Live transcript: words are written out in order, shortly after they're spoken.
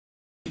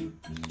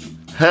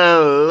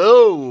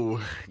Hello,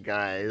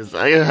 guys.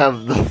 I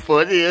have the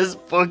funniest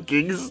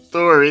fucking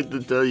story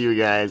to tell you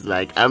guys.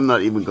 Like, I'm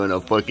not even gonna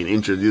fucking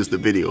introduce the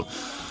video.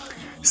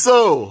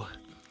 So,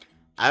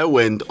 I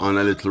went on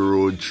a little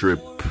road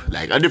trip,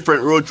 like a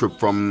different road trip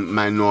from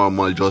my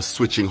normal just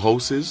switching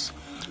houses.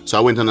 So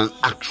I went on an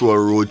actual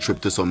road trip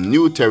to some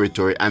new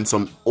territory and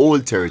some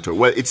old territory.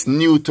 Well, it's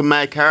new to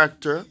my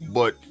character,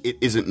 but it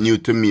isn't new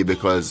to me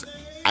because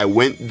I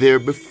went there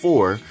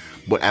before,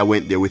 but I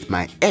went there with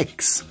my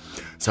ex.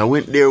 So I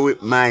went there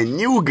with my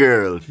new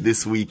girl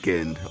this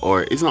weekend.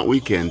 Or it's not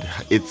weekend,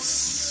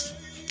 it's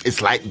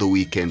like the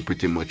weekend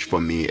pretty much for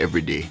me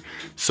every day.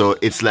 So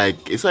it's like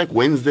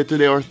Wednesday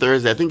today or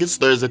Thursday. I think it's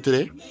Thursday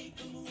today.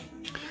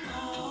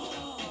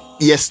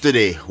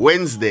 Yesterday,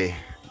 Wednesday,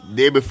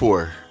 day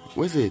before.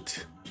 Was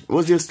it? It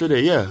was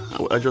yesterday, yeah.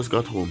 I just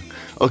got home.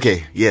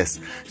 Okay, yes.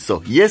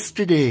 So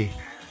yesterday,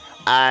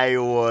 I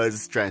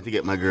was trying to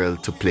get my girl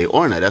to play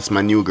Orna. That's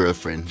my new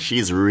girlfriend.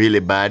 She's really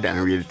bad and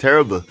really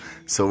terrible.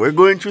 So we're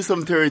going through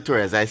some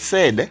territory. As I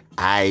said,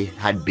 I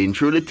had been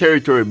through the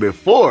territory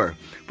before,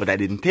 but I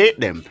didn't take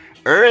them.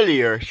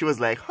 Earlier, she was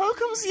like, how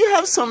comes you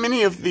have so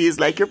many of these?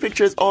 Like, your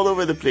pictures all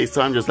over the place.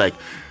 So I'm just like,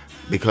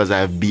 because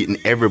I've beaten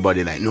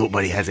everybody. Like,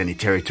 nobody has any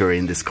territory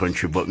in this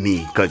country but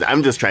me. Because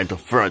I'm just trying to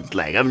front.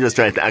 Like, I'm just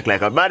trying to act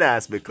like a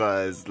badass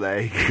because,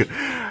 like,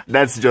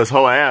 that's just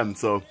how I am.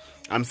 So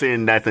I'm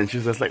saying that and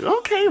she's just like,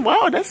 okay,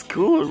 wow, that's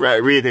cool.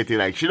 Right, rate.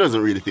 Like, she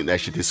doesn't really think that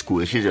shit is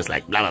cool. She's just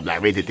like, blah, blah, blah,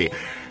 rate it.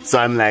 So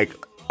I'm like,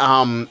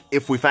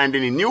 if we find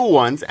any new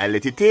ones, I'll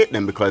let you take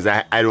them because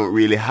I don't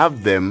really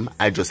have them.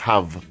 I just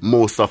have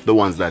most of the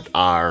ones that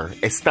are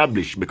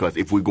established because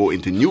if we go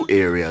into new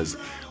areas,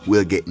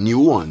 we'll get new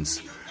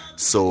ones.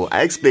 So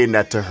I explained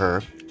that to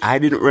her. I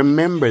didn't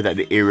remember that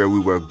the area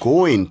we were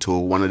going to,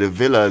 one of the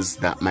villas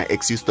that my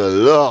ex used to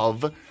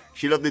love,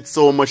 she loved it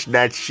so much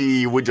that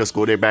she would just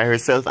go there by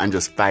herself and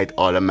just fight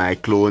all of my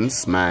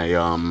clones, my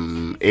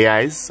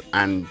AIs,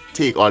 and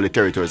take all the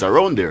territories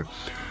around there.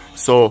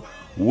 So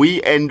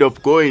we end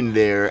up going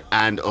there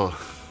and, oh,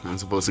 I'm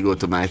supposed to go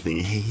to my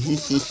thing.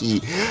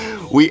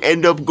 We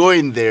end up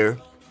going there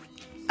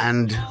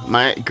and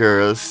my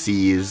girl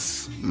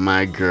sees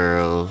my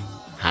girl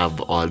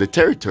have all the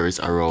territories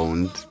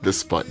around the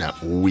spot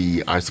that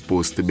we are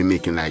supposed to be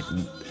making like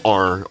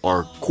our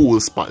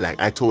cool spot.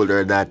 Like, I told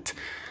her that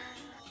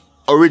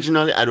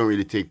originally I don't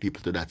really take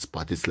people to that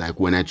spot. It's like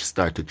when I just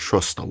start to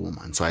trust a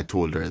woman. So I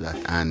told her that,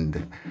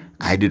 and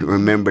I didn't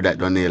remember that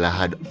Donella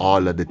had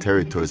all of the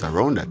territories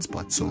around that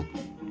spot. So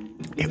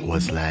it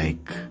was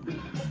like,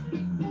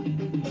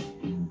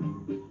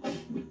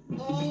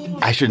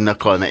 I should not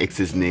call my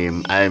ex's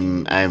name. I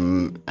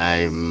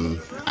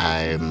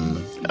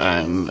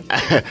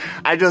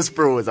just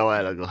froze a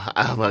while ago.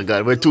 Oh my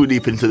god, we're too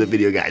deep into the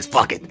video, guys.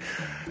 Fuck it.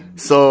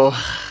 So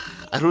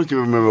I don't even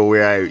remember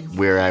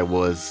where I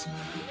was.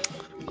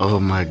 Oh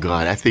my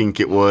god, I think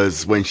it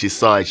was when she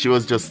saw it. She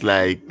was just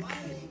like,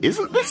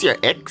 isn't this your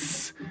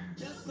ex?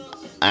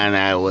 And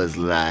I was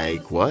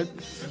like, what?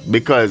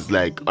 Because,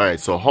 like, alright,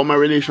 so how my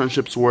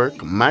relationships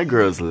work, my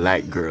girls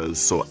like girls,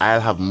 so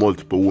I'll have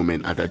multiple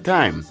women at a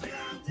time.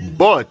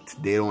 But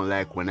they don't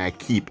like when I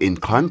keep in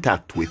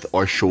contact with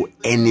or show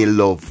any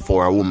love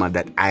for a woman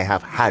that I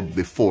have had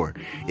before.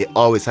 It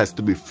always has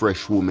to be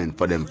fresh woman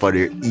for them, for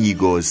their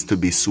egos to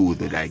be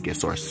soothed, I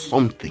guess, or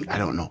something. I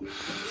don't know.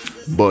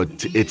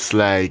 But it's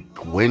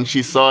like, when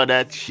she saw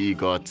that, she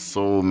got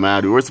so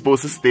mad. We were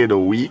supposed to stay the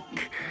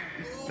week.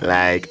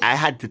 Like, I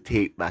had to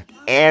take back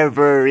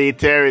every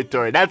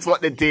territory. That's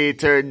what the day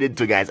turned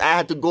into, guys. I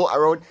had to go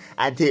around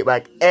and take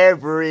back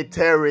every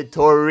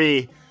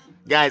territory.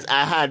 Guys,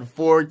 I had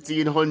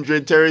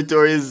 1,400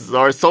 territories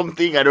or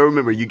something. I don't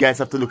remember. You guys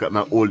have to look at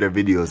my older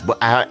videos. But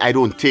I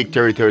don't take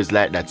territories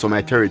like that. So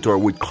my territory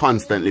would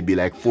constantly be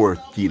like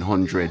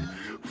 1,400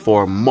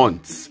 for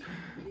months.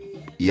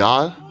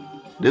 Y'all,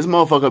 this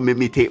motherfucker made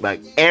me take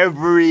back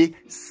every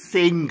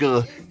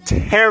single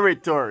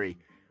territory.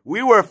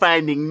 We were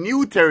finding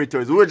new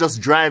territories. We were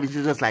just driving. She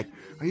was just like,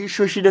 are you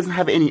sure she doesn't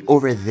have any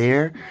over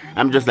there?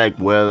 I'm just like,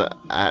 well,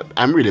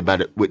 I'm really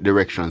bad with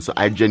directions. So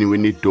I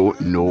genuinely don't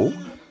know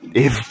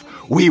if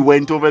we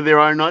went over there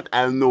or not.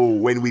 I'll know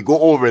when we go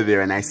over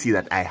there and I see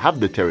that I have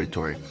the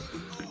territory.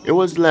 It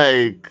was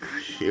like,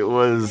 it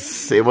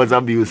was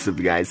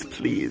abusive, guys.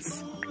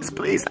 Please,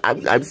 please.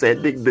 I'm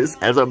sending this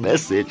as a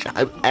message.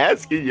 I'm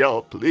asking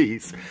y'all,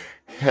 please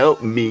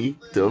help me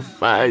to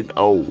find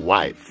a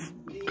wife.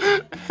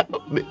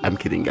 Help me. I'm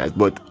kidding, guys,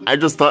 but I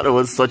just thought it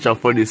was such a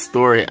funny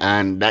story,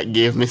 and that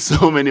gave me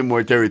so many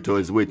more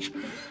territories, which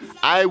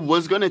I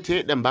was gonna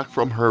take them back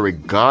from her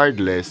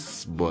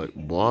regardless. But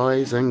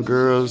boys and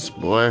girls,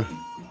 boy,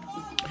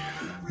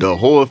 the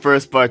whole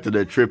first part of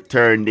the trip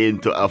turned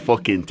into a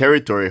fucking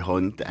territory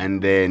hunt,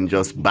 and then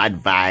just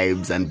bad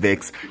vibes and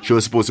vex. She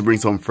was supposed to bring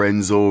some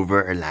friends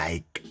over.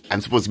 Like,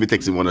 I'm supposed to be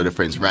texting one of the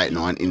friends right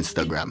now on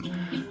Instagram,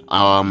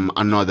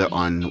 another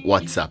on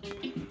WhatsApp.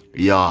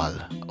 Y'all,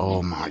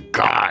 oh my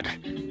god,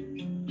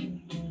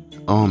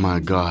 oh my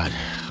god,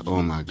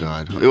 oh my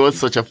god. It was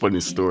such a funny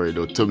story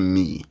though to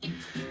me.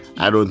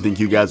 I don't think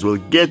you guys will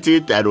get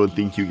it. I don't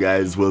think you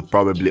guys will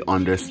probably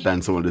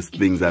understand some of the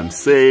things I'm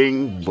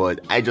saying, but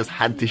I just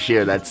had to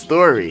share that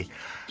story.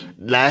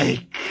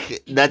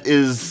 Like, that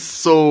is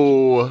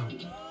so...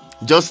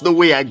 Just the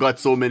way I got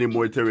so many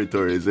more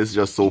territories, it's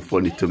just so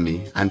funny to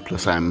me. And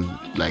plus I'm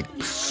like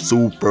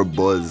super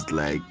buzzed,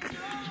 like,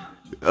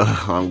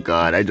 oh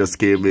God, I just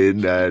came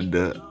in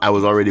and I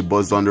was already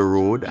buzzed on the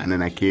road, and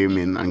then I came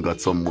in and got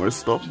some more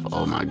stuff.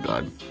 Oh my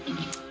God,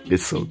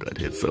 it's so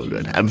good, it's so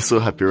good. I'm so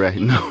happy right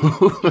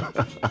now.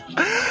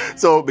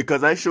 So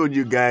because I showed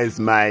you guys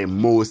my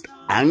most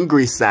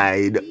angry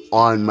side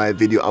on my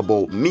video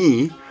about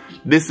me,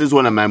 this is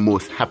one of my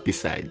most happy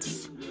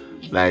sides.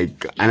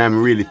 Like, and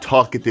I'm really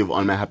talkative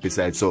on my happy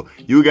side. So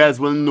you guys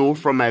will know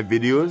from my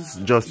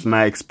videos, just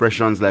my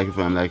expressions, like if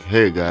I'm like,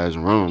 hey guys,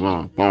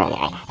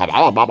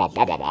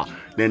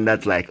 then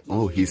that's like,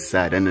 oh, he's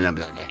sad. And then I'm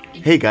like,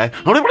 hey guys,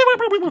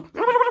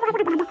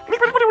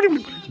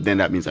 then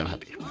that means I'm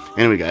happy.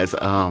 Anyway guys,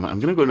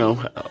 I'm gonna go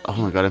now. Oh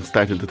my God, I'm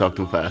starting to talk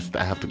too fast.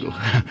 I have to go.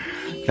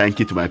 Thank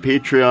you to my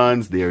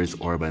Patreons. There is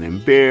Urban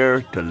and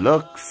Bear,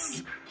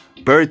 Deluxe,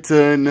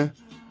 Burton,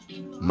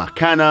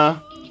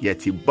 Makana,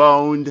 Yeti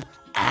Bound,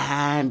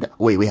 and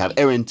wait, we have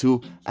Erin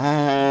too,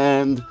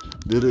 and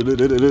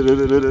Niru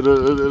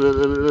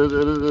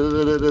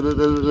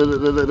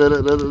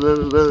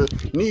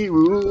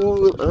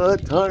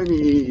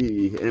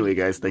Attorney. Anyway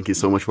guys, thank you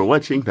so much for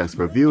watching, thanks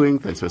for viewing,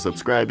 thanks for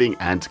subscribing,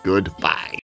 and goodbye.